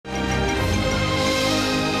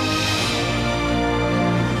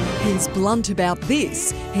He's blunt about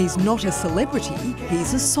this. He's not a celebrity,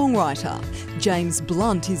 he's a songwriter. James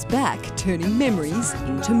Blunt is back, turning memories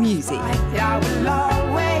into music. I will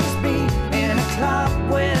always be in a club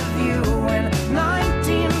with you in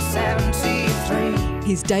 1973.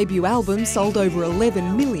 His debut album sold over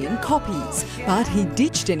 11 million copies, but he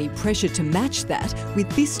ditched any pressure to match that with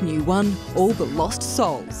this new one, All the Lost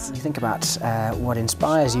Souls. You think about what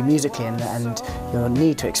inspires you musically and your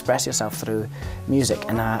need to express yourself through music,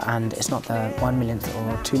 and it's not the 1 millionth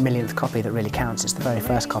or 2 millionth copy that really counts, it's the very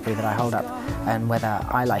first copy that I hold up and whether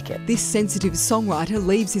I like it. This sensitive songwriter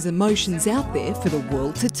leaves his emotions out there for the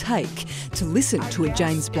world to take. To listen to a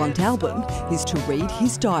James Blunt album is to read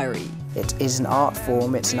his diary. It is an art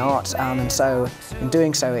form, it's an art, and so in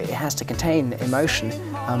doing so it has to contain emotion,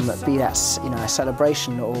 be that a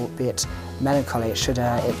celebration or be it melancholy. It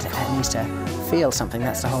needs to feel something.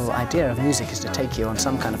 That's the whole idea of music, is to take you on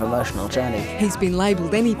some kind of emotional journey. He's been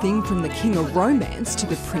labelled anything from the king of romance to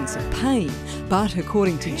the prince of pain, but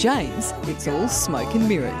according to James, it's all smoke and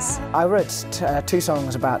mirrors. I wrote 2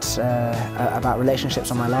 songs about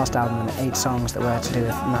relationships on my last album, and 8 songs that were to do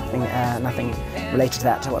with nothing related to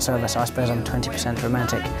that whatsoever. So I suppose I'm 20%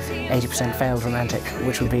 romantic, 80% failed romantic,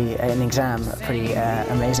 which would be an exam, a pretty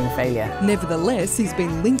amazing failure. Nevertheless, he's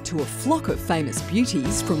been linked to a flock of famous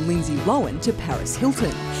beauties, from Lindsay Lohan to Paris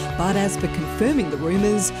Hilton. But as for confirming the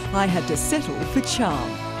rumours, I had to settle for charm.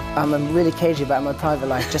 I'm really cagey about my private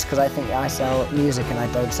life just because I think I sell music and I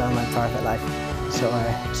don't sell my private life. So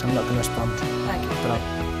I'm not going to respond. Okay. But I'll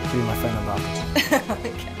give you my phone number afterwards.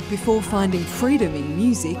 Okay. Before finding freedom in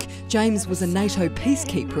music, James was a NATO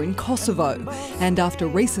peacekeeper in Kosovo, and after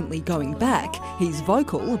recently going back, he's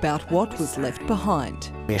vocal about what was left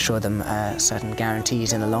behind. We assured them certain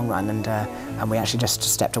guarantees in the long run, and we actually just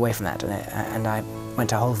stepped away from that. And I went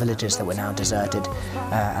to whole villages that were now deserted,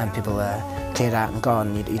 and people were cleared out and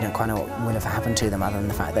gone. You don't quite know what would have happened to them, other than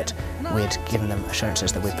the fact that we'd given them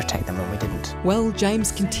assurances that we'd protect them, and we didn't. Well,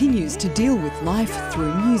 James continues to deal with life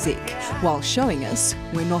through music, while showing us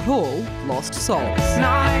we're not all lost souls.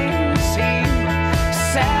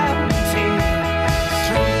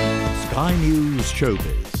 1973. Sky News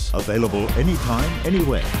Showbiz. Available anytime,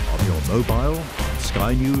 anywhere on your mobile, on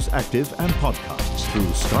Sky News Active and podcasts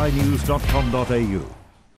through skynews.com.au.